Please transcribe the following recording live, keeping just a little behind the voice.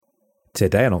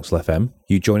Today on Oxel FM,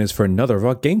 you join us for another of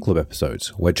our Game Club episodes,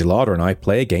 where Gelada and I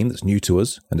play a game that's new to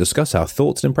us and discuss our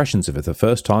thoughts and impressions of it the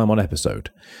first time on episode.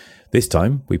 This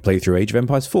time, we play through Age of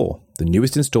Empires 4, the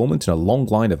newest installment in a long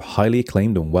line of highly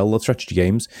acclaimed and well-loved strategy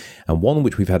games, and one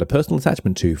which we've had a personal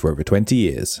attachment to for over 20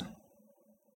 years.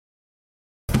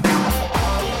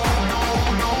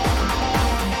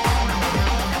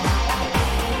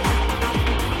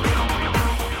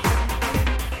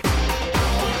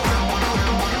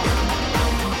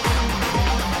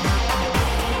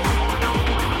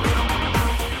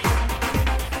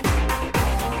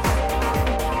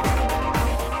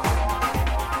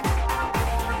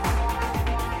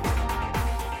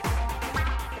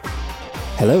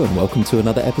 Hello and welcome to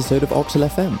another episode of Oxel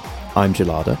FM. I'm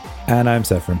Gelada. And I'm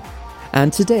Severin.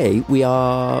 And today we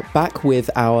are back with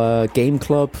our Game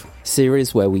Club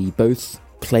series where we both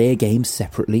play a game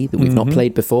separately that we've not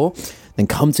played before, then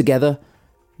come together.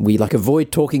 We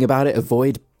avoid talking about it,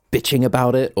 avoid bitching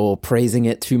about it or praising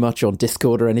it too much on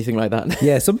Discord or anything like that.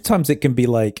 Yeah, sometimes it can be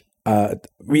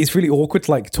it's really awkward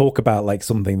to talk about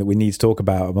something that we need to talk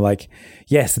about, and we're like,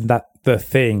 yes, and that the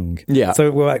thing. Yeah. So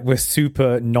we're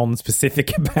super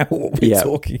non-specific about what we're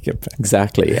talking about.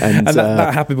 Exactly. And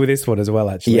that happened with this one as well,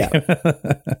 actually. Yeah.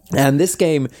 And this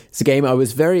game is a game I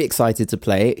was very excited to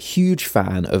play. Huge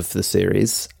fan of the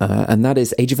series, and that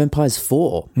is Age of Empires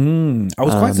 4. I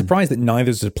was quite surprised that neither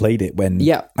of us had played it when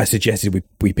I suggested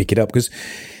we pick it up, because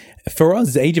for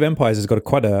us, Age of Empires has got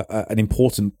quite an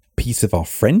important piece of our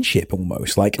friendship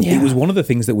almost. It was one of the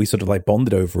things that we sort of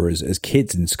bonded over as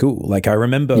kids in school. I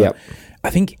remember, I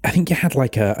think you had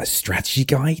a strategy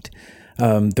guide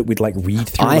that we'd read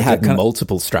through. I had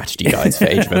multiple strategy guides for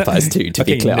Age of Empires 2, to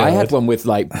be clear. Nerd. I had one with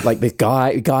the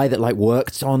guy that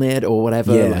worked on it or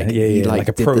whatever. Like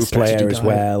a pro player as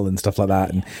well and stuff like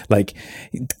that, and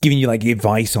giving you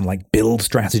advice on build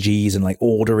strategies and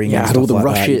ordering. Yeah, and all the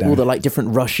rushes, all the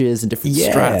different rushes and different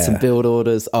strats and build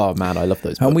orders. Oh man, I love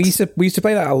those books. And we used to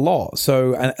play that a lot.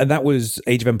 So and that was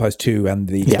Age of Empires 2 and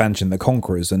the expansion, The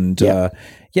Conquerors, and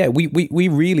we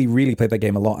really, really played that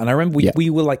game a lot. And I remember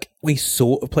we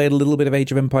sort of played a little bit of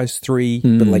Age of Empires 3,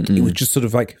 but it was just sort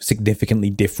of significantly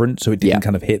different, so it didn't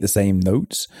kind of hit the same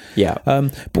notes. Yeah.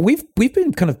 But we've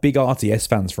been kind of big RTS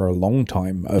fans for a long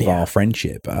time of our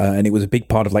friendship, and it was a big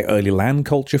part of early LAN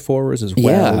culture for us as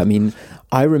well. Yeah, I mean,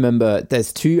 I remember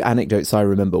there's two anecdotes I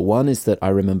remember. One is that I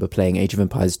remember playing Age of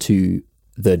Empires 2,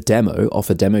 the demo, off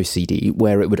a demo CD,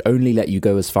 where it would only let you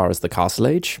go as far as the Castle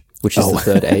Age, which is the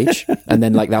third age. And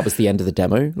then that was the end of the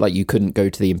demo. You couldn't go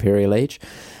to the Imperial Age.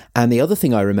 And the other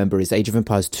thing I remember is Age of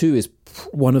Empires 2 is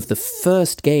one of the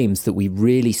first games that we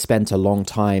really spent a long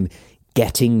time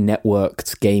getting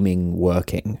networked gaming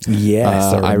working.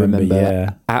 Yes, I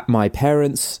remember at my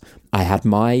parents', I had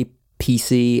my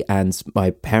PC and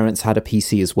my parents had a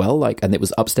PC as well, and it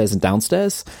was upstairs and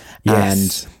downstairs.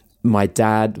 Yes. And my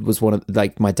dad was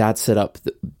my dad set up,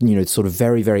 sort of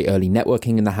very, very early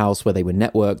networking in the house where they were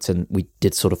networked, and we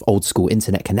did sort of old school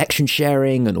internet connection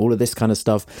sharing and all of this kind of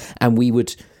stuff. And we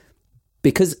would,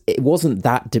 because it wasn't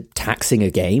that taxing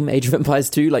a game, Age of Empires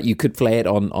 2, you could play it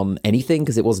on anything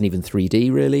because it wasn't even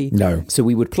 3D really. No. So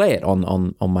we would play it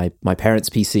on my parents'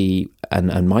 PC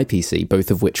and my PC,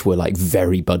 both of which were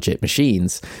very budget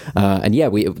machines. And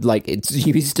we it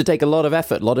used to take a lot of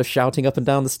effort, a lot of shouting up and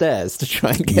down the stairs to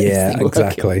try and get this thing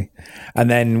exactly. working. And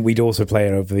then we'd also play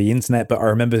it over the internet. But I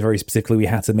remember very specifically we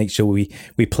had to make sure we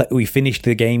finished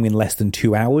the game in less than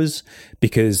 2 hours,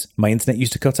 because my internet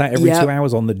used to cut out every 2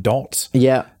 hours on the dot.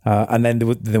 Yeah. And then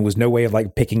there was no way of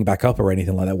picking back up or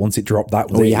anything like that. Once it dropped, that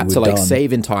was you had to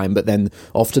save in time, but then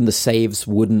often the saves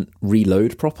wouldn't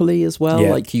reload properly as well.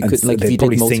 Yeah. You could if you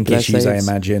probably did sync issues, I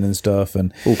imagine, and stuff,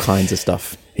 and all kinds of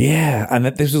stuff. Yeah, and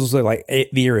this was also the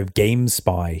era of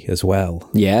GameSpy as well.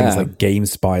 Yeah, things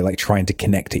GameSpy, trying to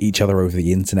connect to each other over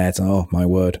the internet. Oh my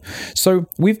word! So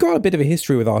we've got a bit of a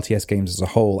history with RTS games as a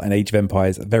whole, and Age of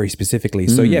Empires very specifically.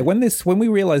 So when we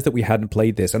realized that we hadn't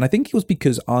played this, and I think it was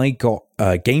because I got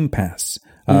Game Pass.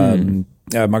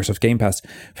 Microsoft Game Pass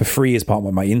for free as part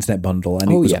of my internet bundle,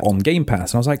 and it was on Game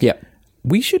Pass, and I was like,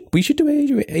 we should do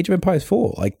Age of Empires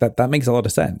 4. That makes a lot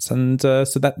of sense. And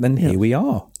here we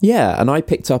are. Yeah, and I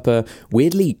picked up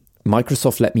weirdly,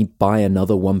 Microsoft let me buy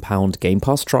another £1 Game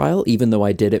Pass trial, even though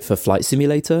I did it for Flight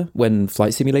Simulator when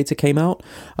Flight Simulator came out.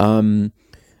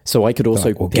 So I could also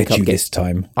Like, we'll pick get up you this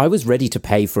time. I was ready to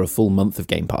pay for a full month of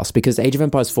Game Pass because Age of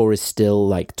Empires 4 is still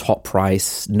like top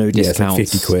price, no discounts.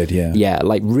 It's like 50 quid, yeah. Yeah,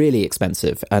 like really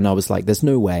expensive. And I was like, there's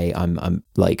no way I'm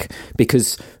like,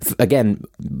 because again,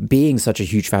 being such a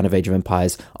huge fan of Age of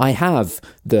Empires, I have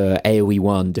the AoE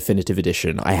 1 Definitive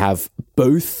Edition. I have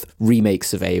both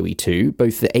remakes of AoE 2,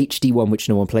 both the HD one, which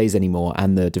no one plays anymore,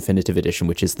 and the Definitive Edition,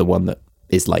 which is the one that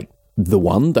is like the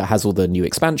one that has all the new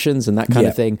expansions and that kind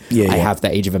of thing. I have the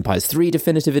Age of Empires 3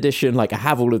 Definitive Edition. Like I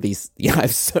have all of these. Yeah,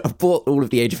 I've bought all of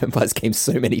the Age of Empires games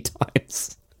so many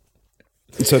times.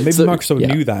 So maybe Microsoft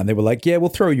knew that and they were like, yeah, we'll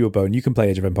throw you a bone. You can play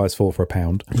Age of Empires 4 for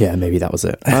 £1. Yeah, maybe that was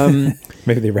it.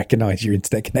 Maybe they recognize your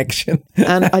internet connection.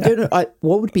 And I don't know,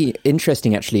 what would be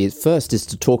interesting actually is first is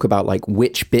to talk about like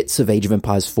which bits of Age of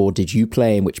Empires 4 did you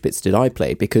play and which bits did I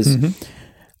play? Because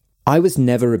I was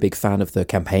never a big fan of the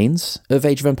campaigns of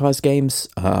Age of Empires games.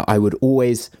 I would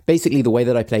always, basically the way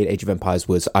that I played Age of Empires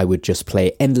was I would just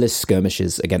play endless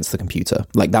skirmishes against the computer.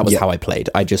 Like that was how I played.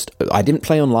 I didn't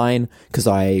play online because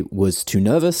I was too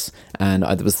nervous, and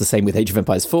it was the same with Age of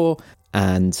Empires 4,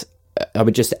 and I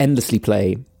would just endlessly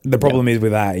play. The problem is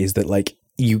with that is that like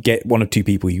you get one of two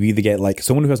people. You either get like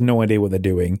someone who has no idea what they're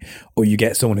doing, or you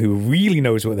get someone who really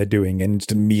knows what they're doing, and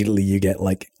just immediately you get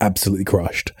like absolutely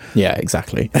crushed. Yeah,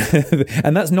 exactly.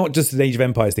 And that's not just an Age of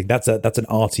Empires thing. That's an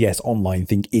RTS online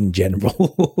thing in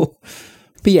general.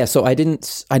 But yeah, so I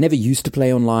never used to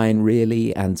play online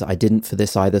really, and I didn't for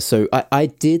this either. So I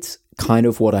did kind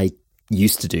of what I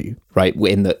used to do, right?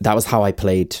 That was how I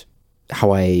played.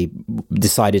 How I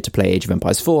decided to play Age of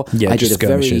Empires 4. Yeah, I just did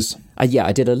skirmishes. I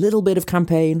did a little bit of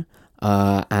campaign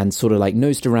and sort of like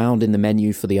nosed around in the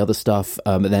menu for the other stuff.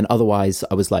 And then otherwise,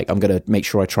 I was like, I'm going to make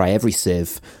sure I try every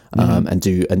civ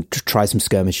and try some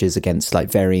skirmishes against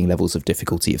like varying levels of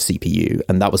difficulty of CPU.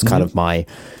 And that was kind of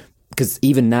because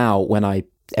even now when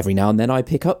every now and then I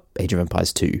pick up Age of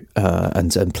Empires 2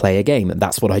 and play a game, and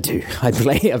that's what I do. I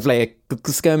play a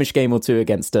skirmish game or two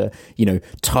against a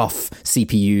tough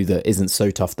CPU that isn't so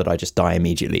tough that I just die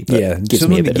immediately. But gives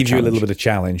me a bit gives of you a little bit of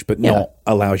challenge, but not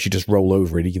allows you to just roll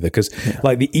over it either. Because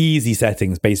like the easy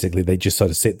settings, basically they just sort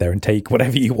of sit there and take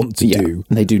whatever you want to do.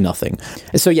 They do nothing.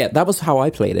 So yeah, that was how I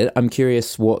played it. I'm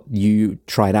curious what you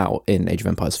tried out in Age of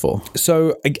Empires 4.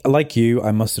 So like you,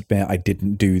 I must admit I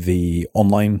didn't do the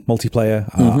online multiplayer.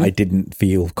 I didn't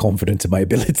feel confident in my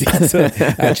ability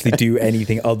to actually do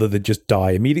anything other than just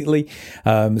die immediately.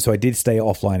 So I did stay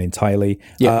offline entirely.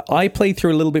 I played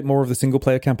through a little bit more of the single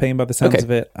player campaign by the sounds of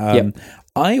it.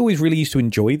 I always really used to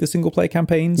enjoy the single player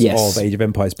campaigns of Age of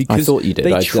Empires because I thought you did.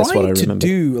 They tried to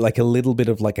do like a little bit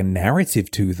of like a narrative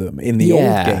to them in the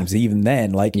old games, even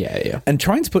then. Like, and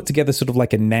trying to put together sort of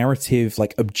like a narrative,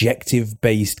 like objective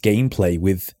based gameplay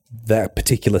with that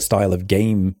particular style of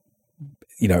game,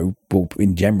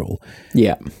 in general.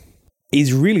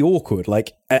 Is really awkward.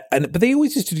 Like, but they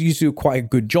always used to do quite a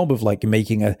good job of like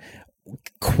making a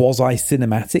quasi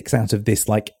cinematics out of this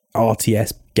like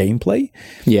RTS gameplay.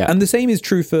 And the same is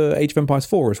true for Age of Empires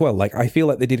 4 as well. Like, I feel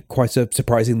like they did quite a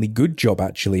surprisingly good job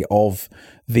actually of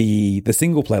the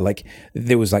single player. Like,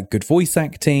 there was like good voice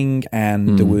acting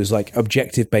and there was like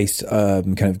objective based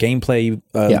kind of gameplay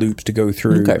loops to go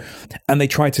through. And they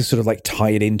tried to sort of like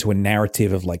tie it into a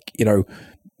narrative of like,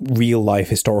 real life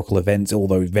historical events,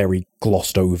 although very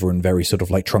glossed over and very sort of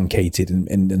like truncated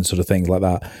and sort of things like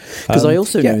that. Because I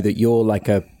also know that you're like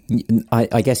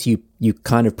I guess you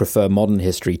kind of prefer modern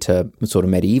history to sort of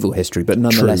medieval history, but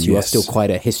nonetheless you are still quite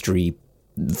a history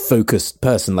focused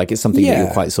person. Like, it's something that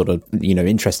you're quite sort of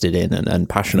interested in and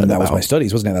passionate about. That was my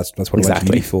studies, wasn't it? That's what I went to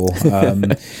uni for.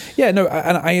 And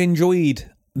I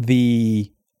enjoyed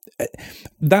the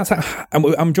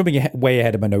I'm jumping way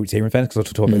ahead of my notes here in fairness, because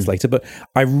I'll talk about this later, but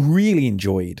I really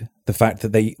enjoyed the fact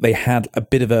that they had a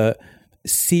bit of a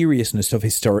seriousness of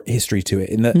history to it,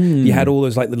 in that you had all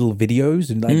those like little videos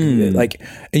and like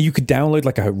and you could download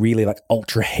like a really like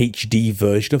ultra HD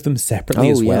version of them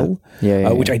separately as well,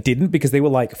 which I didn't, because they were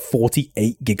like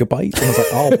 48 gigabytes and I was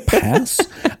like, I'll pass.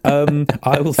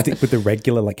 I will stick with the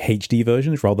regular like HD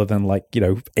versions rather than like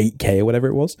 8K or whatever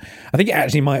it was. I think it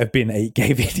actually might have been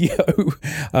 8K video.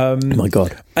 Oh my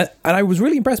god. And I was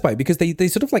really impressed by it because they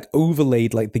sort of like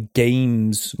overlaid like the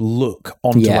game's look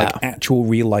onto like actual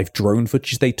real life drone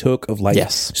footage they took of like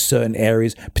certain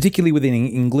areas, particularly within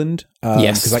England.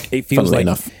 Because like it feels like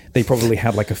they probably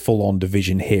had like a full-on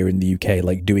division here in the UK,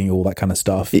 like doing all that kind of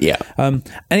stuff. And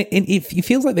it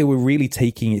feels like they were really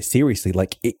taking it seriously.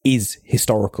 Like, it is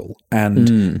historical,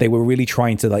 and they were really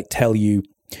trying to like tell you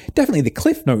definitely the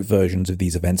Cliff Note versions of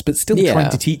these events, but still trying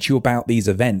to teach you about these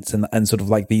events and sort of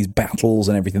like these battles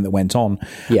and everything that went on.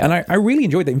 Yeah. And I really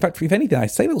enjoyed that. In fact, if anything,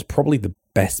 I'd say that was probably the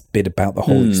best bit about the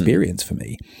whole experience for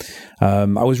me. I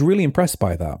was really impressed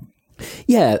by that.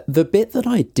 Yeah, the bit that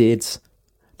I did,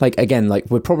 like, again, like,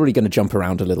 we're probably going to jump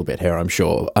around a little bit here, I'm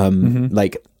sure.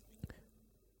 Like,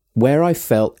 where I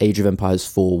felt Age of Empires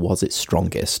 4 was its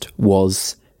strongest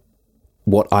was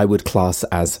what I would class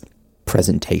as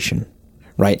presentation,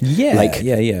 right? Yeah, like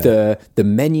the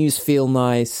menus feel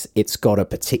nice. It's got a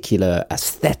particular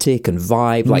aesthetic and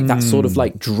vibe, like that sort of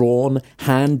like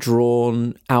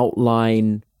hand-drawn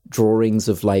outline drawings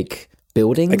of like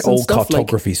buildings, like and old stuff,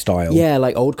 cartography style. Yeah,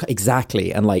 like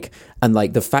exactly. And like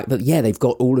the fact that they've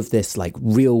got all of this like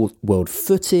real world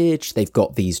footage. They've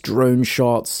got these drone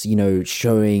shots, you know,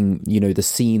 showing, you know, the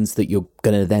scenes that you're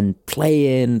gonna then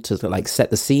play in to like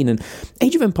set the scene. And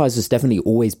Age of Empires has definitely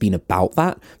always been about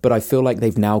that, but I feel like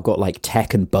they've now got like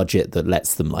tech and budget that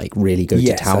lets them like really go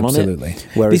to town on it.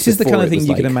 Whereas this is the kind of thing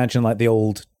you can imagine like the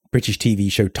old British TV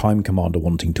show Time Commander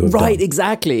wanting to have done. Right,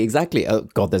 exactly. Oh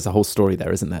God, there's a whole story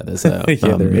there, isn't there? There's a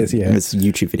there is. Yeah, there's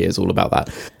YouTube videos all about that.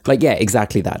 Like, yeah,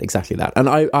 exactly that. And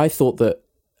I thought that,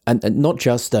 and not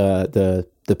just the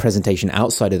presentation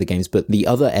outside of the games, but the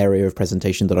other area of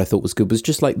presentation that I thought was good was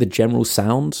just like the general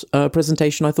sound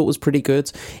presentation. I thought was pretty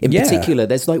good. In particular,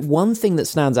 there's like one thing that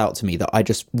stands out to me that I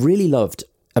just really loved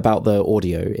about the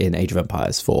audio in Age of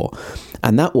Empires 4,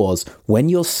 and that was when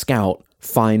your scout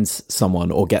finds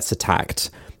someone or gets attacked,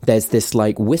 there's this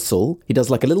like whistle. He does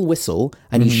like a little whistle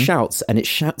and he shouts, and it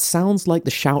sounds like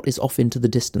the shout is off into the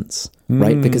distance,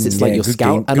 right? Because it's like your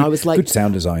scout. And I was like, good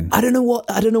sound design. I don't know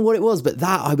what it was, but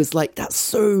that I was like, that's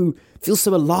so feels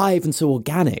so alive and so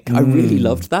organic. I really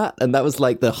loved that, and that was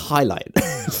like the highlight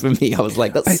for me. I was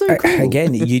like, that's so cool.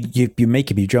 Again, you're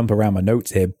making me jump around my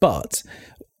notes here, but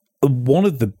one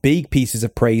of the big pieces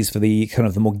of praise for the kind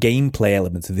of the more gameplay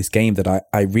elements of this game that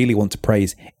I really want to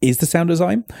praise is the sound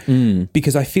design,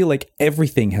 because I feel like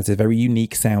everything has a very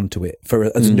unique sound to it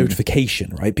as a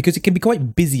notification, right? Because it can be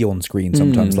quite busy on screen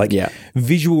sometimes.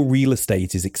 Visual real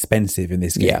estate is expensive in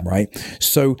this game, right?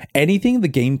 So anything the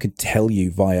game could tell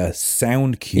you via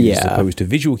sound cues as opposed to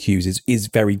visual cues is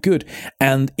very good,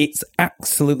 and it's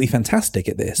absolutely fantastic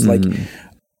at this. Like,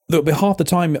 half the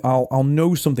time I'll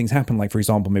know something's happened, like for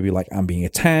example maybe like I'm being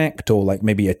attacked, or like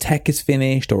maybe a tech is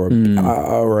finished, or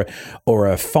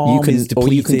a farm is depleted,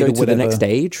 or you can go to the next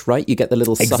stage, right? You get the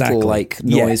little subtle like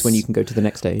noise when you can go to the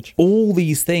next stage. All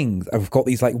these things have got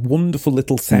these like wonderful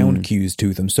little sound cues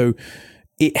to them, so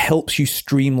it helps you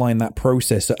streamline that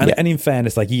process. And in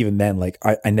fairness, like even then, like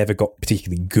I never got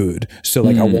particularly good, so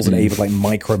like I wasn't able to like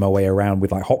micro my way around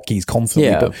with like hotkeys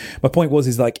constantly. But my point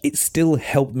was like it still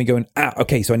helped me going,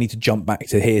 okay, so I need to jump back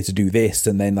to here to do this,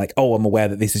 and then like, oh, I'm aware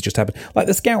that this has just happened. Like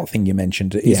the scout thing you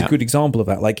mentioned is a good example of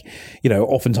that. Like, you know,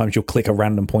 oftentimes you'll click a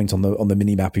random point on the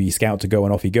mini map of your scout to go,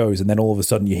 and off he goes, and then all of a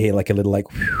sudden you hear like a little like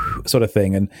sort of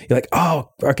thing, and you're like,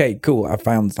 oh, okay, cool, I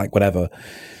found like whatever.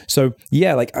 So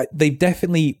yeah, like they've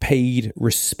definitely paid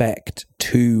respect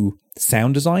to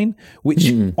sound design,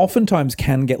 which oftentimes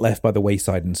can get left by the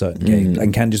wayside in certain games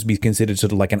and can just be considered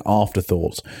sort of like an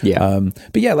afterthought.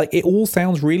 But yeah, like it all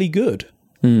sounds really good.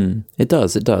 It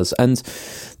does. And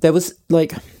there was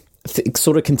like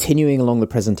sort of continuing along the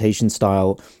presentation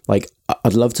style, like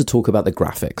I'd love to talk about the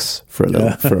graphics for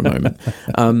a moment.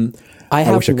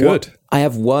 I wish I could. I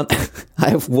have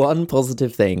one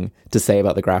positive thing to say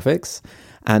about the graphics,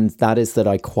 and that is that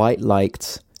I quite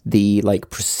liked the like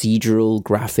procedural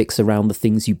graphics around the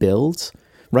things you build.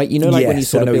 Right, you know, like when you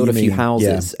sort of build a few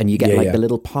houses and you get the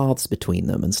little paths between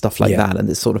them and stuff like that, and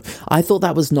this sort of, I thought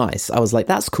that was nice. I was like,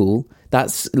 that's cool.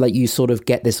 That's like you sort of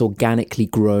get this organically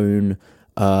grown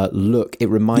look. It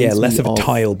reminds me less of a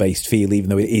tile-based feel, even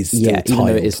though it is still tiled. Even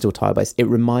though it is still tile-based. It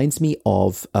reminds me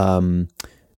of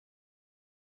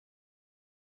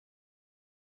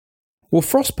well,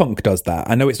 Frostpunk does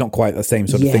that. I know it's not quite the same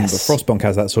sort of thing, but Frostpunk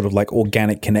has that sort of like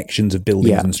organic connections of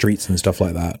buildings and streets and stuff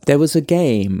like that. There was a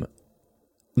game,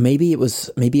 maybe it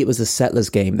was a Settlers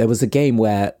game. There was a game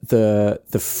where the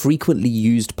frequently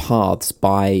used paths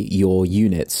by your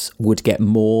units would get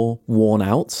more worn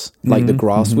out, like the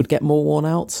grass would get more worn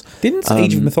out. Didn't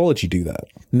Age of Mythology do that?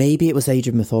 Maybe it was Age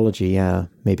of Mythology, yeah.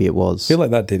 Maybe it was. I feel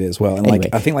like that did it as well. And anyway,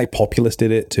 like I think like Populous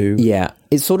did it too. Yeah,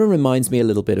 it sort of reminds me a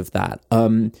little bit of that.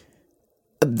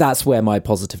 That's where my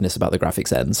positiveness about the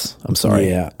graphics ends. I'm sorry.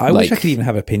 Yeah, I wish I could even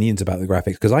have opinions about the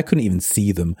graphics, because I couldn't even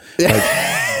see them. Like,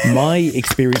 my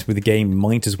experience with the game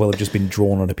might as well have just been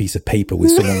drawn on a piece of paper with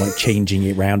someone like changing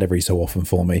it around every so often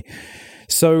for me.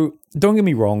 So don't get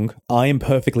me wrong, I am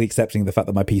perfectly accepting the fact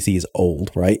that my PC is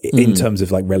old, right? In terms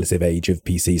of like relative age of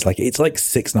PCs, like it's like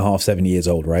 6.5, 7 years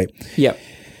old, right? Yeah.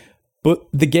 But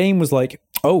the game was like,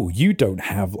 oh, you don't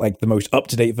have like the most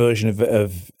up-to-date version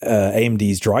of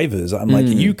AMD's drivers. I'm like,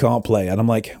 you can't play. And I'm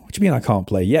like, what do you mean I can't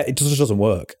play? Yeah, it just doesn't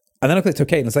work. And then I clicked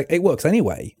OK, and it's like, it works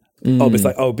anyway. Oh, but it's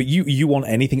like, oh, but you want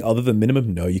anything other than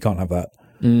minimum? No, you can't have that.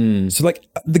 So like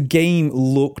the game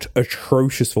looked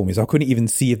atrocious for me, so I couldn't even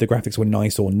see if the graphics were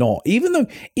nice or not. Even though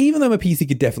my PC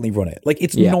could definitely run it, like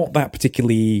it's not that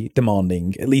particularly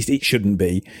demanding. At least it shouldn't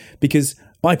be, because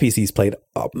my PC's played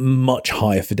much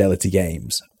higher fidelity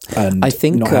games, and I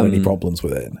think not had any problems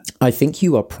with it. I think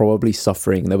you are probably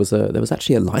suffering. There was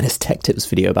actually a Linus Tech Tips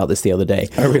video about this the other day.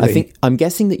 Oh, really? I'm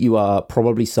guessing that you are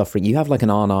probably suffering. You have like an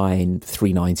R9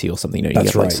 390 or something. You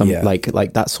That's have right.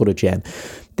 Like that sort of gen.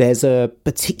 There's a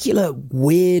particular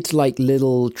weird like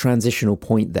little transitional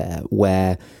point there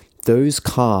where those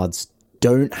cards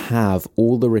don't have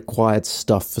all the required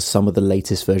stuff for some of the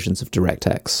latest versions of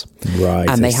DirectX. Right.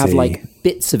 And they have like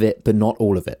bits of it, but not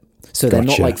all of it. So they're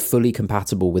not like fully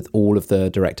compatible with all of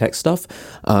the DirectX stuff.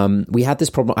 We had this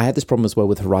problem. I had this problem as well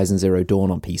with Horizon Zero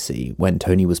Dawn on PC when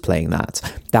Tony was playing that.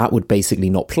 That would basically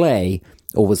not play,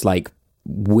 or was like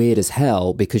weird as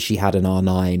hell because she had an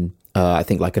R9. I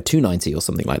think like a 290 or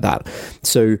something like that.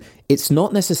 So it's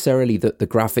not necessarily that the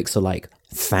graphics are like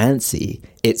fancy.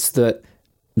 It's that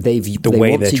they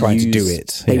way they're trying to do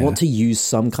it. They want to use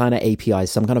some kind of API,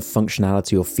 some kind of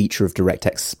functionality or feature of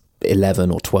DirectX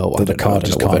 11 or 12. That the card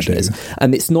just can't do.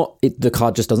 And it's not. The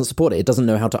card just doesn't support it. It doesn't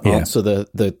know how to answer the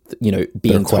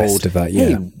being told, of that,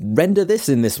 hey, render this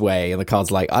in this way, and the card's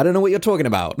like, I don't know what you're talking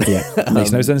about. Yeah,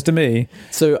 makes no sense to me.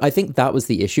 So I think that was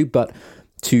the issue, but.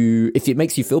 If it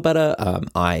makes you feel better,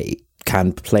 I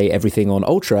can play everything on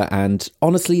Ultra, and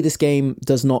honestly, this game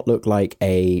does not look like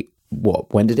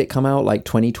when did it come out? Like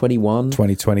 2021?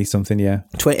 2020 something, yeah.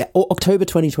 October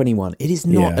 2021. It is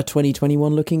not a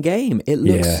 2021 looking game. It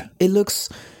looks,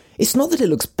 it's not that it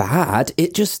looks bad,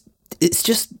 it's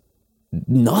just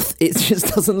nothing. It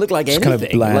just doesn't look like anything. Kind of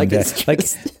bland. Like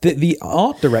the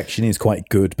art direction is quite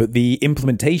good, but the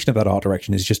implementation of that art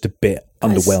direction is just a bit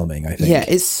underwhelming, I think. Yeah,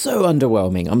 it's so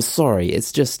underwhelming. I'm sorry.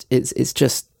 It's just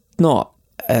not.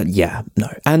 No.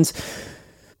 And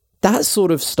that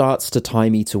sort of starts to tie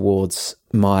me towards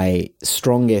my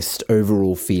strongest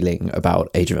overall feeling about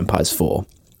Age of Empires 4.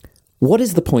 What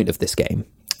is the point of this game?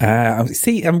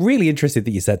 See, I'm really interested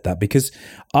that you said that, because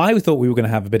I thought we were going to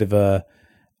have a bit of a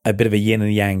yin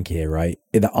and yang here, right?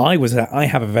 I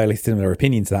have a very similar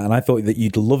opinion to that, and I thought that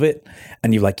you'd love it,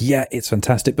 and you're like, yeah, it's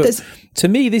fantastic. But to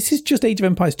me, this is just Age of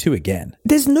Empires 2 again.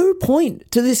 There's no point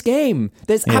to this game.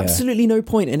 There's absolutely no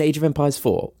point in Age of Empires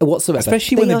 4 whatsoever.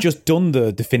 Especially when they've just done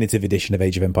the definitive edition of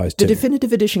Age of Empires 2. The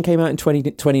definitive edition came out in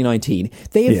 2019.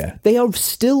 They are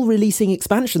still releasing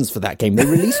expansions for that game. They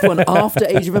released one after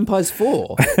Age of Empires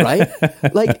 4, right?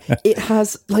 Like, it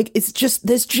has, like,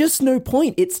 there's just no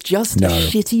point. It's just a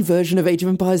shitty version of Age of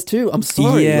Empires 2. I'm sorry.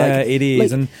 Yeah, it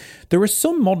is. And there are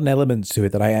some modern elements to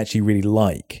it that I actually really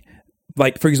like.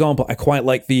 Like, for example, I quite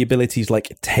like the abilities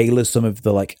like tailor some of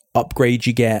the like upgrades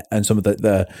you get, and some of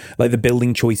the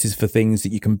building choices for things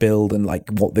that you can build, and like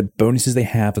what the bonuses they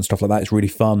have and stuff like that is really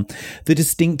fun. The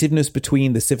distinctiveness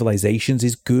between the civilizations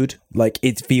is good. Like,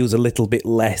 it feels a little bit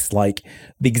less like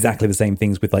exactly the same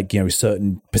things, with like,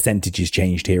 certain percentages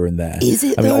changed here and there. Is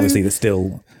it? I mean, obviously there's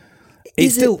still.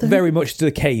 It's still very much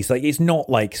the case. Like, it's not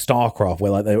like StarCraft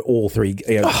where like they're all three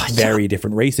very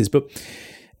different races, but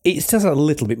it just a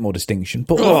little bit more distinction.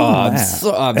 But I'm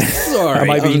sorry. Am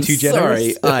I being too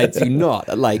generous? Sorry, I do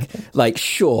not. Like,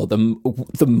 sure,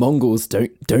 the Mongols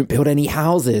don't build any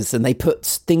houses, and they put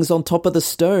things on top of the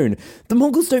stone. The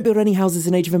Mongols don't build any houses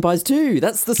in Age of Empires 2.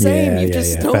 That's the same. You've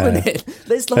just stolen it.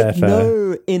 There's like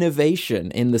no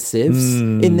innovation in the civs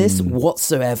in this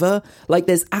whatsoever. Like,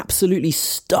 there's absolutely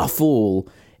stuff all.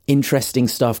 Interesting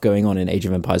stuff going on in Age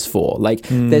of Empires 4. Like,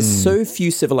 there's so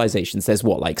few civilizations. There's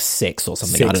like 6 or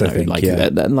something. I don't know. I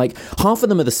think, and like half of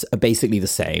them are basically the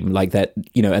same. Like that,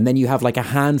 and then you have like a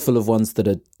handful of ones that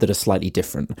are slightly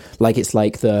different. Like, it's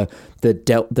like the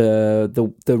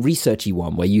researchy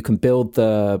one where you can build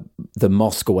the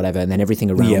mosque or whatever, and then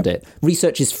everything around it.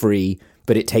 Research is free,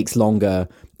 but it takes longer.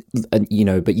 But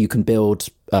you can build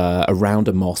around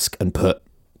a mosque and put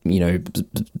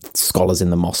scholars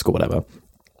in the mosque or whatever.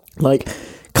 Like,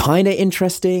 kind of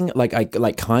interesting, like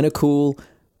kind of cool,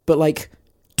 but like,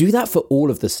 do that for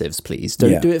all of the civs, please.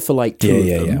 Don't do it for like two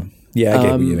of them. Yeah, I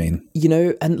get what you mean.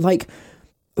 And like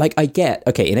like I get,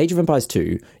 okay, in Age of Empires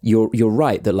 2, you're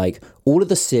right that like all of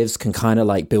the civs can kind of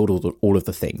like build all of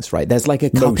the things, right? There's like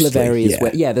a couple of areas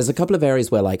where there's a couple of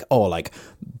areas where like, oh, like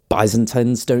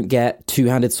Byzantines don't get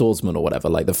two-handed swordsmen or whatever,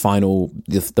 like the final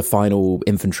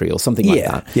infantry or something like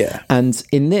that. Yeah. And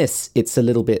in this, it's a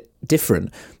little bit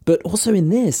different. But also in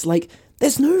this, like,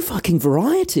 there's no fucking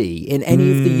variety in any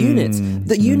of the units.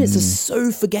 The units are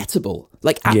so forgettable,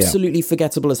 like absolutely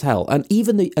forgettable as hell. And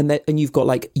even and you've got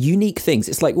like unique things.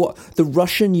 It's like what the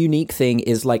Russian unique thing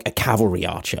is, like a cavalry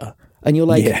archer, and you're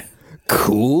like,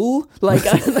 cool. Like,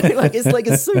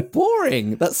 it's so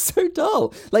boring. That's so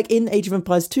dull. Like in Age of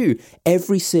Empires 2,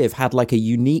 every civ had like a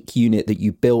unique unit that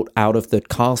you built out of the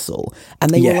castle, and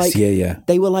they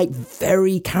were like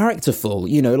very characterful.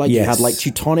 You know, like you had like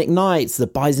Teutonic Knights. The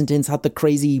Byzantines had the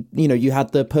crazy. You know, you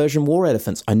had the Persian war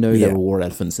elephants. I know there were war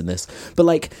elephants in this,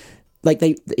 but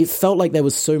it felt like there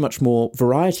was so much more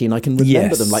variety, and I can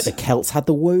remember them. Like the Celts had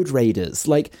the Woad Raiders.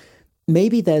 Like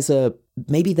maybe there's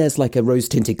like a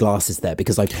rose-tinted glasses there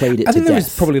because I played it to death. I think there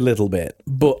is probably a little bit,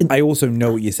 but I also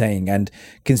know what you're saying. And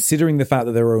considering the fact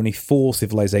that there are only 4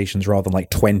 civilizations rather than like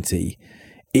 20,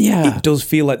 it does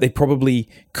feel like they probably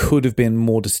could have been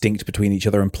more distinct between each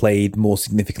other and played more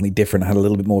significantly different, had a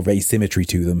little bit more of asymmetry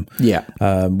to them. Yeah.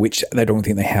 Which I don't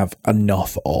think they have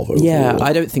enough of overall. Yeah,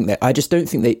 I just don't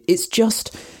think they... It's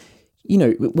just, you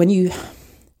know, when you...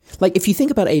 Like, if you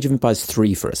think about Age of Empires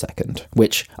 3 for a second,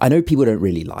 which I know people don't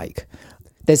really like,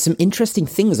 there's some interesting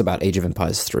things about Age of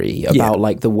Empires 3, about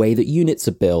like the way that units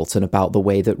are built and about the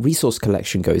way that resource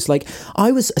collection goes. Like,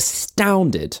 I was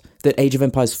astounded that Age of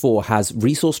Empires 4 has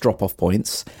resource drop-off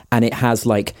points, and it has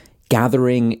like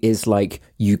gathering is like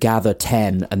you gather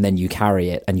 10 and then you carry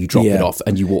it and you drop it off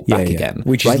and you walk back again.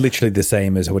 Which is literally the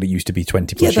same as what it used to be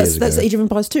 20 plus years ago. That's Age of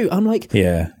Empires 2. I'm like,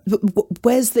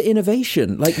 where's the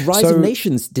innovation? Like Rise of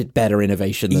Nations did better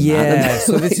innovation than that. Yeah,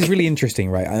 so this is really interesting,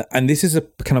 right? And this is a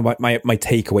kind of like my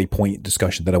takeaway point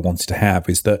discussion that I wanted to have,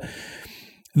 is that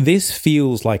this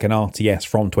feels like an RTS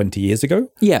from 20 years ago,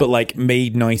 but like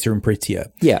made nicer and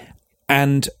prettier. Yeah.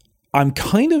 And I'm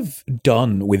kind of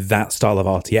done with that style of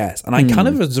RTS, and I kind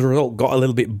of, as a result, got a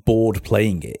little bit bored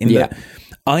playing it. That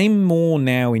I'm more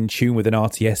now in tune with an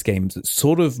RTS games that's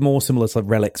sort of more similar to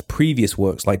Relic's previous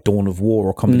works, like Dawn of War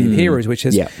or Company of Heroes, which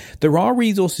is there are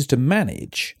resources to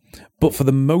manage, but for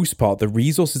the most part, the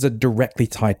resources are directly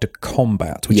tied to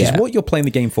combat, which is what you're playing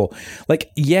the game for.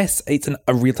 Like, yes, it's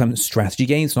a real-time strategy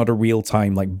game. It's not a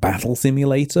real-time, like, battle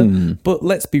simulator. But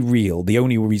let's be real. The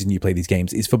only reason you play these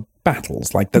games is for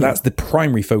battles. Like, that's the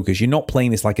primary focus. You're not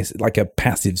playing this like a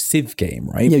passive Civ game,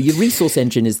 right? You know, your resource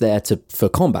engine is there for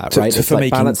combat, right? It's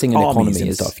like balancing an economy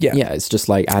and stuff. Yeah, it's just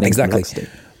like adding complexity.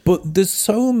 But there's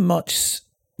so much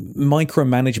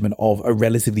micromanagement of a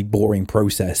relatively boring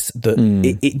process that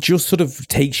it just sort of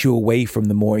takes you away from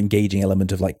the more engaging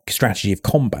element of like strategy of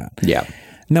combat. Yeah.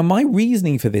 Now, my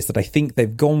reasoning for this that I think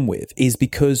they've gone with is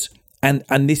because, and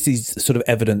this is sort of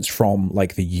evidence from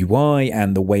like the UI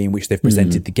and the way in which they've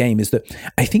presented the game, is that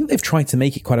I think they've tried to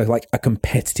make it quite like a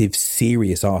competitive,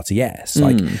 serious RTS,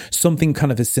 like something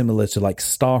kind of as similar to like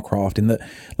StarCraft, in that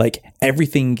like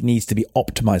everything needs to be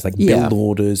optimized, like build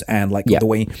orders and like the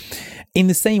way, in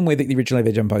the same way that the original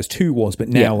Age of Empires 2 was, but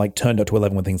now like turned up to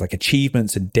 11 with things like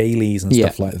achievements and dailies and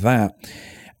stuff like that.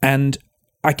 And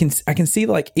I can see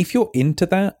like if you're into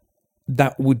that,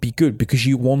 that would be good, because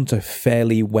you want a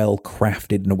fairly well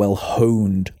crafted and a well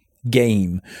honed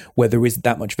game where there isn't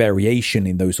that much variation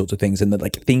in those sorts of things, and that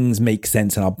like things make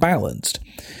sense and are balanced.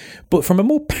 But from a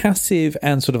more passive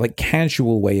and sort of like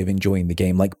casual way of enjoying the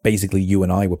game, like basically you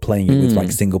and I were playing it with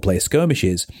like single player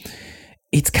skirmishes,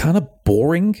 it's kind of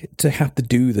boring to have to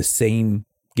do the same,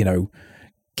 you know,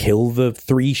 kill the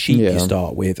 3 sheep you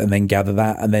start with and then gather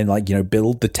that, and then like, you know,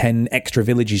 build the 10 extra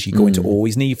villages you're going to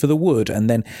always need for the wood, and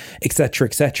then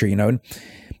etc, you know. And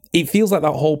it feels like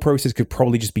that whole process could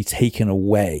probably just be taken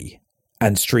away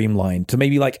and streamlined to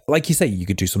maybe like you say, you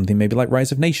could do something maybe like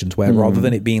Rise of Nations, where rather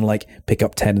than it being like pick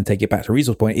up 10 and take it back to a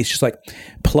resource point, it's just like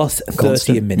plus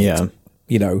 30 a minute.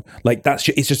 You know, like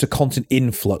it's just a constant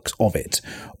influx of it.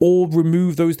 Or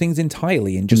remove those things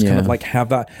entirely and just kind of like have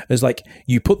that as like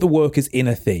you put the workers in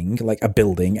a thing, like a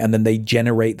building, and then they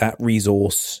generate that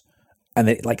resource and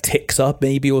it like ticks up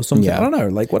maybe or something. I don't know,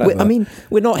 like whatever. I mean,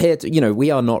 we're not here to, you know,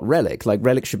 we are not Relic. Like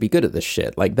Relic should be good at this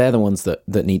shit. Like they're the ones that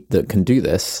can do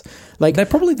this. Like they're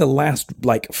probably the last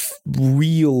like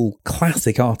real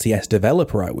classic RTS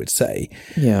developer, I would say.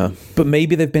 Yeah. But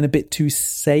maybe they've been a bit too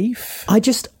safe. I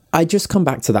just come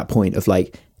back to that point of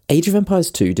like Age of Empires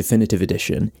 2 Definitive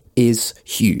Edition is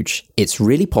huge. It's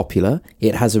really popular.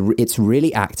 It's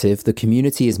really active. The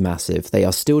community is massive. They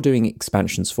are still doing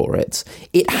expansions for it.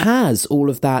 It has all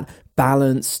of that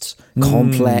balanced,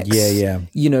 complex,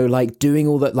 you know, like doing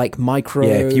all that, like micro.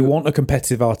 Yeah, if you want a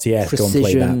competitive RTS, precision, go and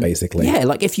play that, basically. Yeah,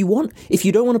 like if you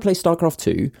don't want to play StarCraft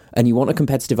 2 and you want a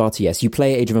competitive RTS, you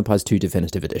play Age of Empires 2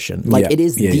 Definitive Edition. Like it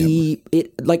is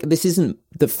like this isn't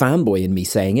the fanboy in me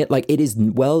saying it. Like it is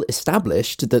well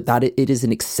established that it is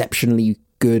an exceptionally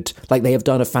good. Like they have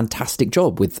done a fantastic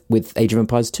job with Age of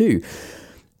Empires 2.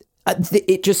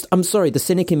 I'm sorry, the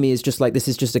cynic in me is just like, this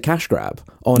is just a cash grab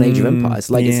on Age of Empires.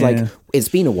 Like, it's like, it's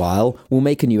been a while. We'll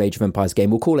make a new Age of Empires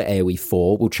game. We'll call it AoE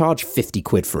 4. We'll charge 50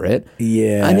 quid for it.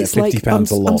 Yeah. And it's like,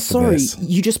 £50 a lot I'm sorry, for this.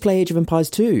 you just play Age of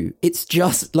Empires 2. It's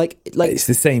just like it's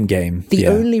the same game. The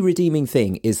only redeeming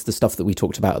thing is the stuff that we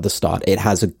talked about at the start. It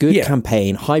has a good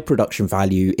campaign, high production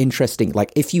value, interesting.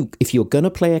 Like if you're going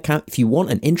to play if you want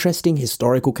an interesting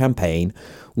historical campaign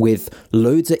with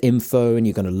loads of info and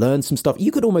you're going to learn some stuff,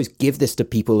 you could almost give this to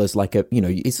people as like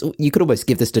you could almost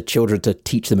give this to children to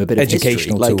teach them a bit of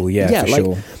educational history. tool, for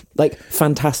sure. Like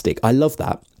fantastic. I love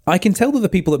that. I can tell that the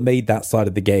people that made that side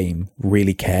of the game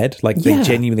really cared. Like they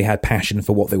genuinely had passion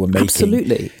for what they were making.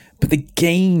 Absolutely. But the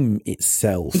game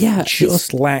itself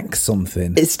just lacks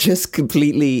something. It's just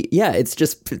completely, it's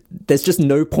just, there's just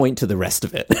no point to the rest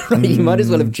of it. Right? You might as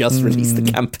well have just released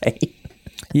the campaign.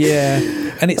 Yeah.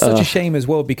 And it's such a shame as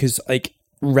well because like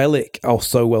Relic are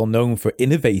so well known for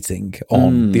innovating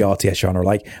on the RTS genre,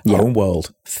 like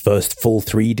Homeworld, first full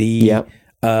 3D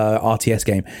RTS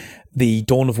game. The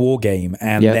Dawn of War game,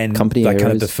 and then Company like Heroes.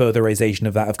 kind of the furtherization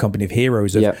of that of Company of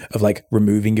Heroes of like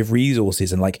removing of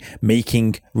resources and like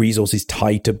making resources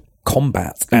tied to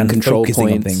combat and control focusing on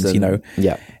points things,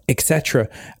 and, etc.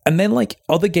 And then like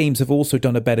other games have also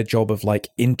done a better job of like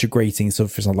integrating sort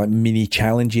of for example, like mini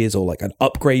challenges or like an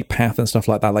upgrade path and stuff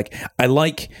like that. Like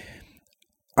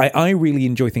I really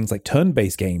enjoy things like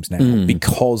turn-based games now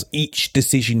because each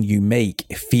decision you make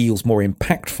feels more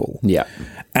impactful. Yeah.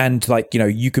 And like,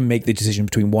 you can make the decision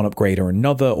between one upgrade or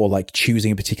another, or like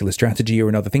choosing a particular strategy or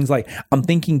another. Things like, I'm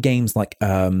thinking games like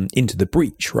Into the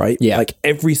Breach, right? Yeah. Like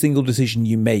every single decision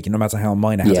you make, no matter how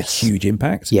minor, has a huge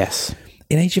impact. Yes.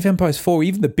 In Age of Empires 4,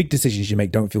 even the big decisions you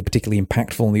make don't feel particularly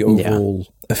impactful on the overall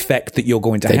effect that you're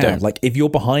going to have. Don't. Like, if you're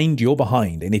behind, you're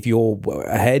behind. And if you're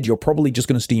ahead, you're probably just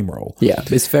going to steamroll. Yeah,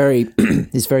 it's very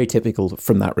it's very typical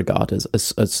from that regard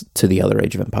as to the other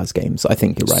Age of Empires games. I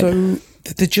think you're right.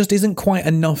 So there just isn't quite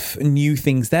enough new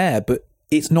things there, but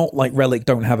it's not like Relic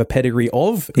don't have a pedigree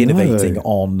of innovating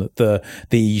on the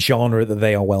genre that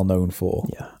they are well known for.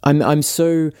 Yeah. I'm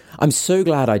so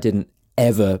glad I didn't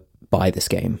ever buy this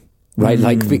game. Right,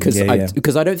 like because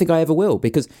I don't think I ever will.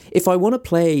 Because if I want to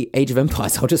play Age of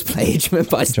Empires, I'll just play Age of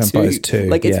Empires 2.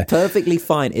 Like it's perfectly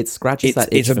fine. It scratches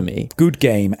that itch for me. Good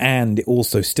game, and it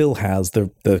also still has the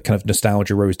kind of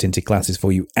nostalgia rose tinted classes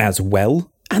for you as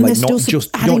well. And like they're not still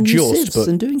just but and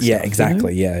doing stuff,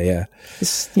 exactly,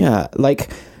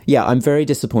 I'm very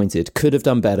disappointed. Could have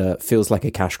done better. Feels like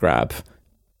a cash grab.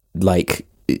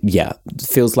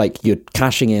 Feels like you're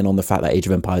cashing in on the fact that Age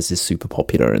of Empires is super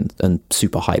popular and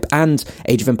super hype, and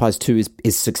Age of Empires 2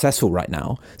 is successful right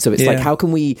now. So it's like, how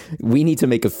can we need to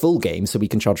make a full game so we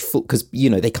can charge full, because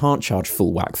they can't charge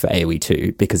full whack for AoE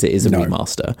 2 because it is a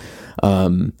remaster.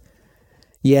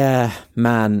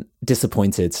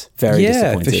 Disappointed, very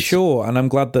disappointed. For sure. And I'm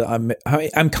glad that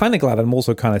I'm kind of glad. I'm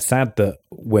also kind of sad that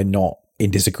we're not in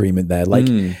disagreement there. Like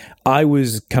I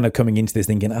was kind of coming into this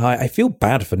thinking, I feel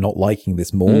bad for not liking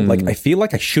this more. Like I feel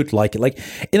like I should like it. Like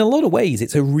in a lot of ways,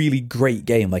 it's a really great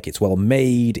game. Like it's well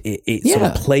made. It sort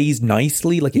of plays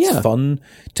nicely. Like it's fun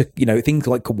to, things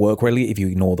like could work really if you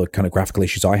ignore the kind of graphical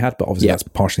issues I had, but obviously that's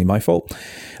partially my fault.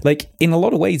 Like in a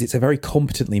lot of ways, it's a very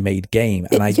competently made game.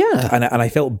 And I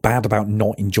felt bad about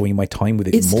not enjoying my time with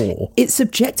it more. It's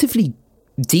subjectively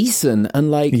decent, and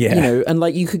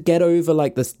you could get over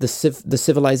like the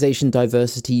civilization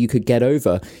diversity you could get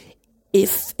over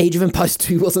if Age of Empires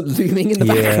 2 wasn't looming in the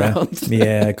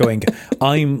background. Going,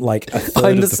 I'm like a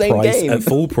third of the price game at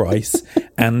full price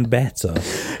and better.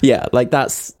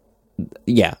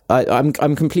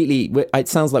 I'm completely. It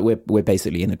sounds like we're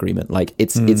basically in agreement. Like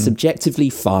it's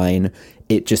subjectively fine.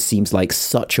 It just seems like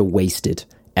such a wasted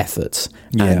effort,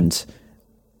 and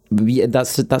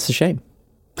that's a shame.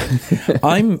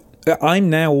 I'm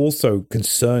now also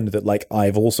concerned that like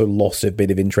I've also lost a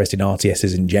bit of interest in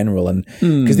RTSs in general, and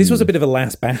because this was a bit of a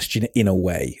last bastion in a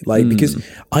way, like because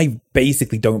I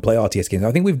basically don't play RTS games.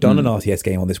 I think we've done an RTS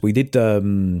game on this. We did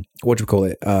what do you call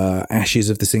it? Ashes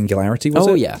of the Singularity. Was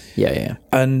it? Yeah.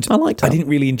 And I liked that. I didn't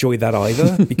really enjoy that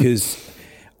either because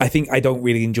I think I don't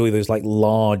really enjoy those like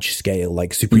large scale,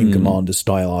 like Supreme Commander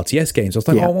style RTS games. I was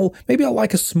like, oh, well, maybe I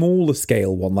like a smaller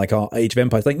scale one, like our Age of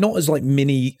Empires, like not as like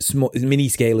mini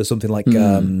scale as something like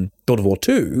God of War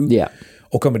 2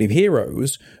 or Company of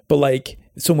Heroes, but like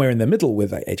somewhere in the middle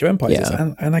with like, Age of Empires.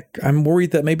 Yeah. And I'm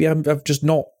worried that maybe I've just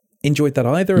not enjoyed that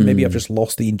either, and maybe I've just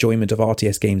lost the enjoyment of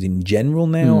RTS games in general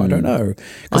now. I don't know,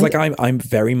 because like I'm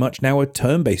very much now a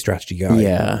turn-based strategy guy.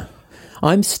 Yeah.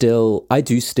 I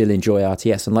do still enjoy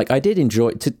RTS, and like I did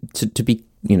enjoy to be,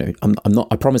 you know,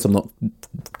 I promise I'm not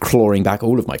clawing back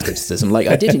all of my criticism. Like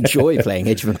I did enjoy playing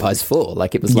Age of Empires 4.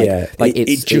 Like it was like,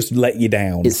 it just let you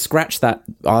down. It scratched that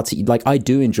RT. Like I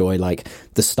do enjoy like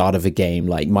the start of a game,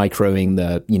 like microing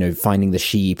the, you know, finding the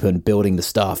sheep and building the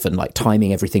stuff and like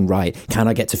timing everything right. Can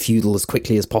I get to feudal as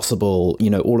quickly as possible?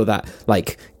 You know, all of that,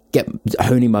 like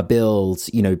honing my builds,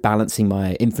 you know, balancing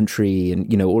my infantry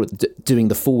and, you know, doing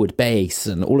the forward base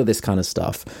and all of this kind of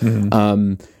stuff.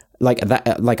 Like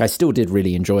that, like I still did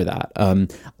really enjoy that.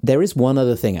 There is one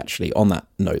other thing actually on that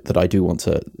note that I do want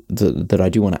to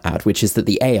add, which is that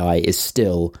the AI is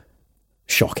still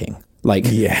shocking. Like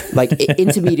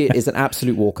intermediate is an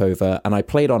absolute walkover, and I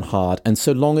played on hard, and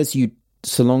so long as you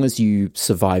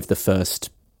survive the first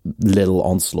little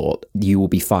onslaught, you will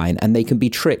be fine, and they can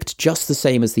be tricked just the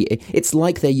same as it's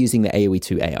like they're using the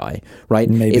AoE2 AI, right?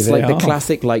 Maybe it's like the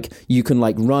classic, like you can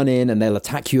like run in and they'll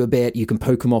attack you a bit, you can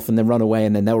poke them off and then run away,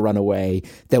 and then they'll run away.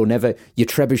 They'll never, your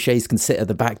trebuchets can sit at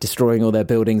the back destroying all their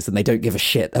buildings and they don't give a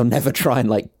shit. They'll never try and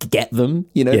like get them,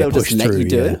 you know, they'll just let you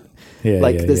do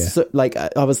it. Like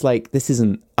I was like, this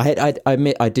isn't, I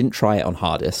admit I didn't try it on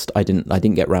hardest. I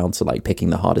didn't get round to like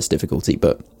picking the hardest difficulty,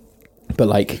 but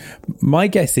like, my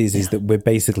guess is that we're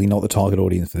basically not the target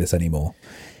audience for this anymore.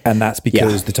 And that's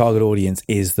because the target audience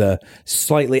is the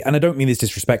slightly, and I don't mean this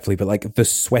disrespectfully, but like the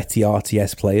sweaty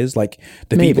RTS players, like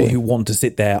the people who want to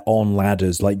sit there on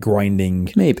ladders, like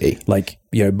grinding, like,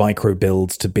 you know, micro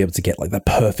builds to be able to get like the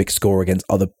perfect score against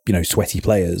other, you know, sweaty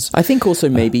players. I think also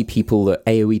maybe people that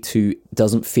AoE2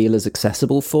 doesn't feel as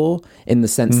accessible for, in the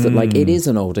sense that like it is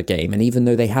an older game, and even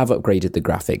though they have upgraded the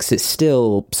graphics, it's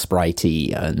still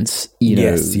spritey and, you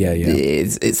know,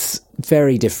 it's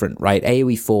very different, right?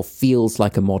 AoE4 feels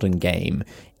like a modern game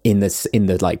in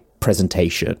the like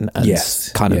presentation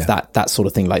and kind of that sort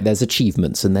of thing. Like there's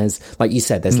achievements and there's, like you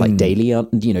said, there's like daily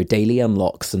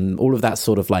unlocks and all of that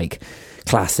sort of like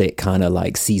classic kind of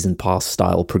like season pass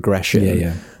style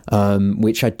progression,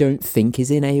 which I don't think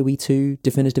is in AoE2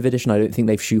 Definitive Edition. I don't think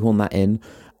they've shoehorned that in.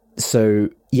 So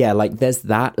yeah, like there's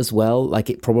that as well.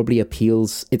 Like it probably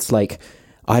appeals. It's like,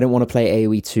 I don't want to play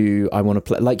AoE2. I want to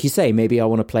play, like you say, maybe I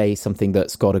want to play something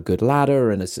that's got a good ladder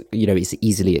and it's, you know, it's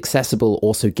easily accessible,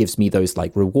 also gives me those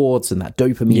like rewards and that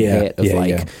dopamine hit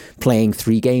of playing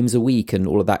 3 games a week and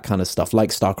all of that kind of stuff, like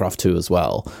StarCraft 2 as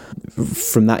well.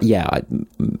 From that,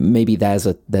 maybe there's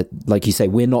that, like you say,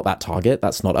 we're not that target.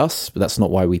 That's not us. But that's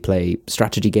not why we play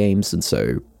strategy games. And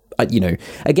so, you know,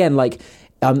 again, like,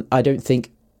 I don't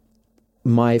think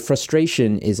my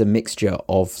frustration is a mixture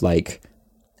of like,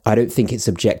 I don't think it's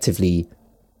objectively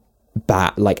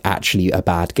bad, like actually a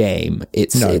bad game.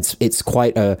 It's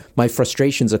quite my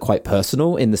frustrations are quite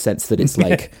personal, in the sense that it's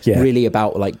like really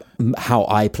about like how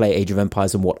I play Age of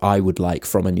Empires and what I would like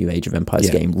from a new Age of Empires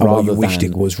game, rather what you wished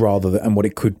it was, and what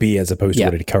it could be as opposed to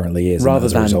what it currently is, rather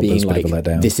than being like,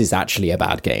 this is actually a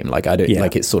bad game. Like I don't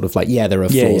like, it's sort of like, there are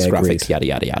flaws, graphics, yada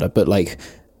yada yada, but like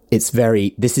this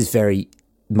is very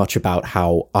much about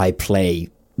how I play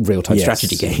real-time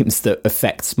strategy games that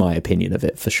affects my opinion of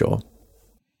it, for sure.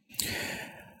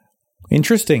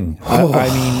 Interesting. I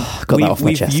mean,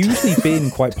 we've usually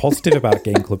been quite positive about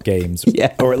Game Club games,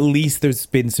 or at least there's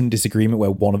been some disagreement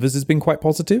where one of us has been quite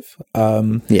positive.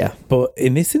 But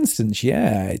in this instance,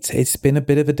 it's been a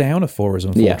bit of a downer for us,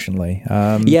 unfortunately.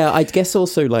 I guess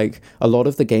also like a lot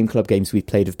of the Game Club games we've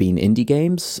played have been indie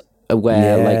games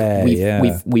where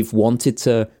we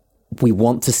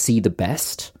want to see the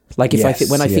best. Like if I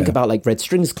think about like Red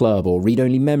Strings Club or Read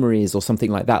Only Memories or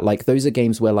something like that, like those are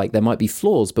games where like there might be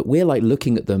flaws, but we're like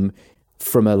looking at them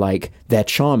from a like their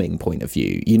charming point of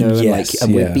view, you know,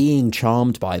 and we're being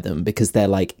charmed by them because they're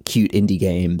like cute indie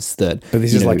games that. But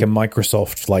this is like a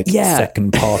Microsoft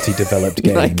second party developed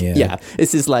game.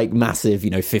 This is like massive, you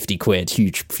know, 50 quid,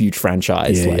 huge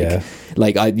franchise.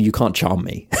 You can't charm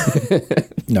me.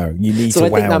 No, you need to. So I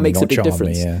think that makes a big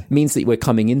difference. It means that we're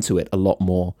coming into it a lot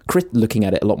more, looking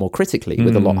at it a lot more critically,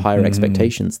 with a lot higher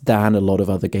expectations than a lot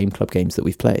of other Game Club games that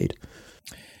we've played.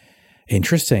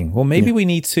 Interesting. Well, maybe we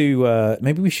need to.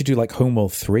 Maybe we should do like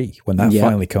Homeworld 3 when that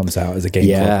finally comes out as a Game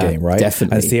Club game, right?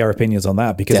 Definitely. And see our opinions on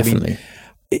that, because I mean,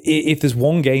 if there's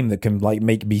one game that can like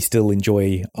make me still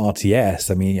enjoy RTS,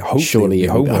 I mean, hopefully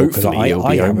Homeworld, because I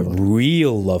have a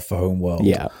real love for Homeworld.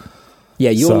 Yeah,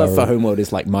 your love for Homeworld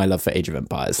is like my love for Age of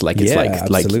Empires. Like it's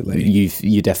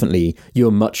absolutely.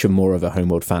 you're much more of a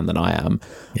Homeworld fan than I am.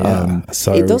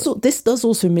 This does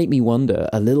also make me wonder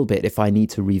a little bit if I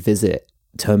need to revisit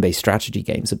turn-based strategy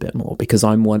games a bit more, because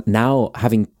now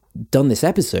having done this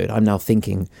episode, I'm now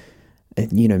thinking,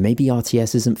 maybe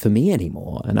RTS isn't for me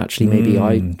anymore, and actually maybe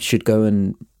I should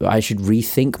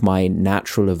rethink my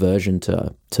natural aversion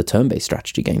to turn-based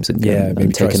strategy games and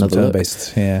maybe take another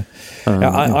turn-based.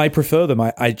 I prefer them.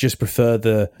 I just prefer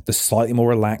the slightly more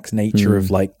relaxed nature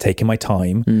of like taking my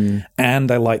time,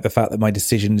 and I like the fact that my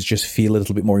decisions just feel a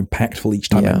little bit more impactful each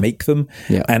time I make them.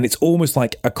 And it's almost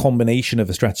like a combination of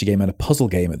a strategy game and a puzzle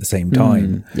game at the same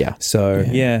time.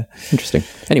 Interesting.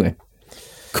 Anyway,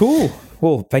 cool.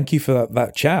 Well, thank you for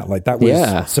that chat. Like that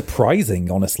was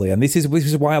surprising, honestly. And this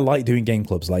is why I like doing game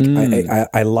clubs. Like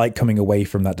I like coming away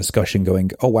from that discussion going,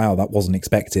 oh wow, that wasn't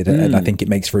expected. And I think it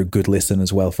makes for a good listen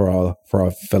as well for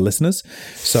listeners.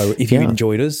 So if you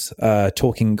enjoyed us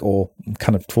talking or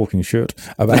kind of talking shit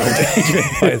about Age of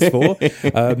Empires 4,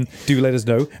 do let us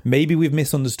know. Maybe we've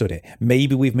misunderstood it.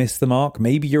 Maybe we've missed the mark.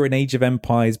 Maybe you're an Age of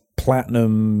Empires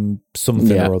platinum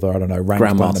something or other. I don't know. Ranked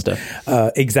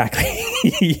Grandmaster. Exactly.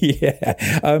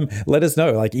 Let us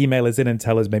know. Like email us in and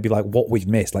tell us maybe like what we've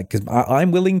missed. Like, because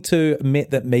I'm willing to admit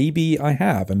that maybe I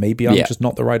have, and maybe I'm just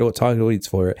not the right target audience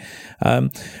for it.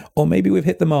 Or maybe we've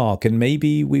hit the mark, and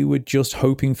maybe we were just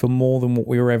hoping for more than what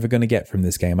we were ever going to get from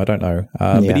this game. I don't know.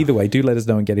 But either way, do let us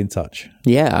know and get in touch.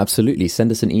 Yeah, absolutely.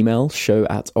 Send us an email,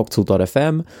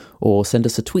 show@octal.fm, or send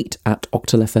us a tweet at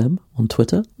octalfm on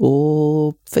Twitter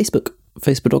or Facebook,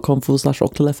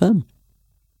 facebook.com/octalfm.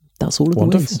 That's all of the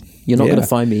ways. You're not going to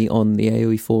find me on the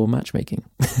AOE4 matchmaking.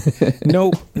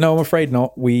 No, I'm afraid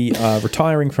not. We are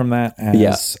retiring from that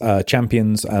as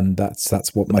champions, and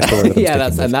that's what my story.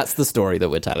 That's the story that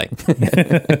we're telling.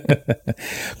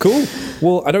 Cool.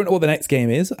 Well, I don't know what the next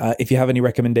game is. If you have any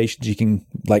recommendations, you can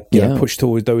push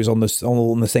towards those on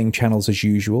the same channels as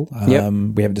usual. We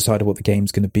haven't decided what the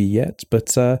game's going to be yet,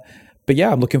 but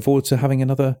I'm looking forward to having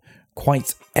another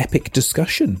quite epic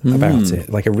discussion about it,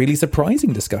 like a really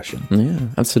surprising discussion. Yeah,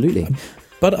 absolutely.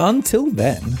 But until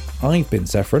then, I've been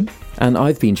Saffron. And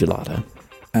I've been Gelada.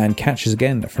 And catch us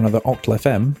again for another Octal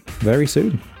FM very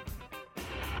soon.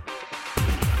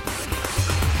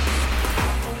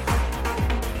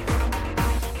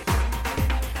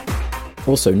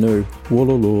 Also, no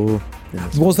Wololo.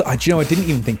 Was that? I didn't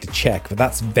even think to check, but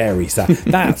that's very sad.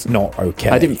 That's not okay.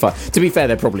 I didn't find. To be fair,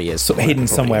 there probably is hidden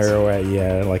somewhere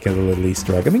away. Like a little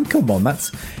Easter egg. I mean, come on,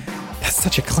 that's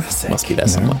such a classic. Must be there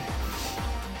somewhere.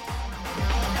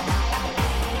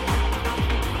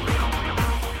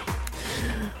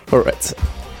 All right.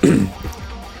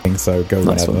 So go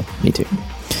nice whenever. One. Me too.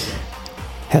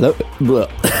 Hello.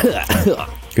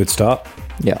 Good start.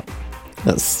 Yeah,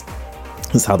 that's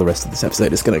how the rest of this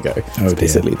episode is going to go. It's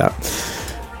basically that.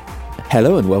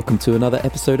 Hello and welcome to another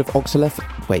episode of Octalef.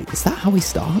 Wait, is that how we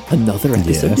start? Another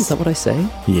episode? Yes. Is that what I say?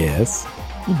 Yes.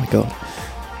 Oh my god.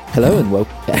 Hello and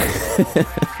welcome.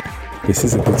 This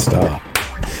is a good start.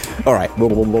 All right.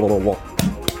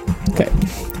 Okay,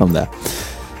 I'm there.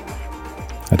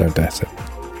 I don't doubt it.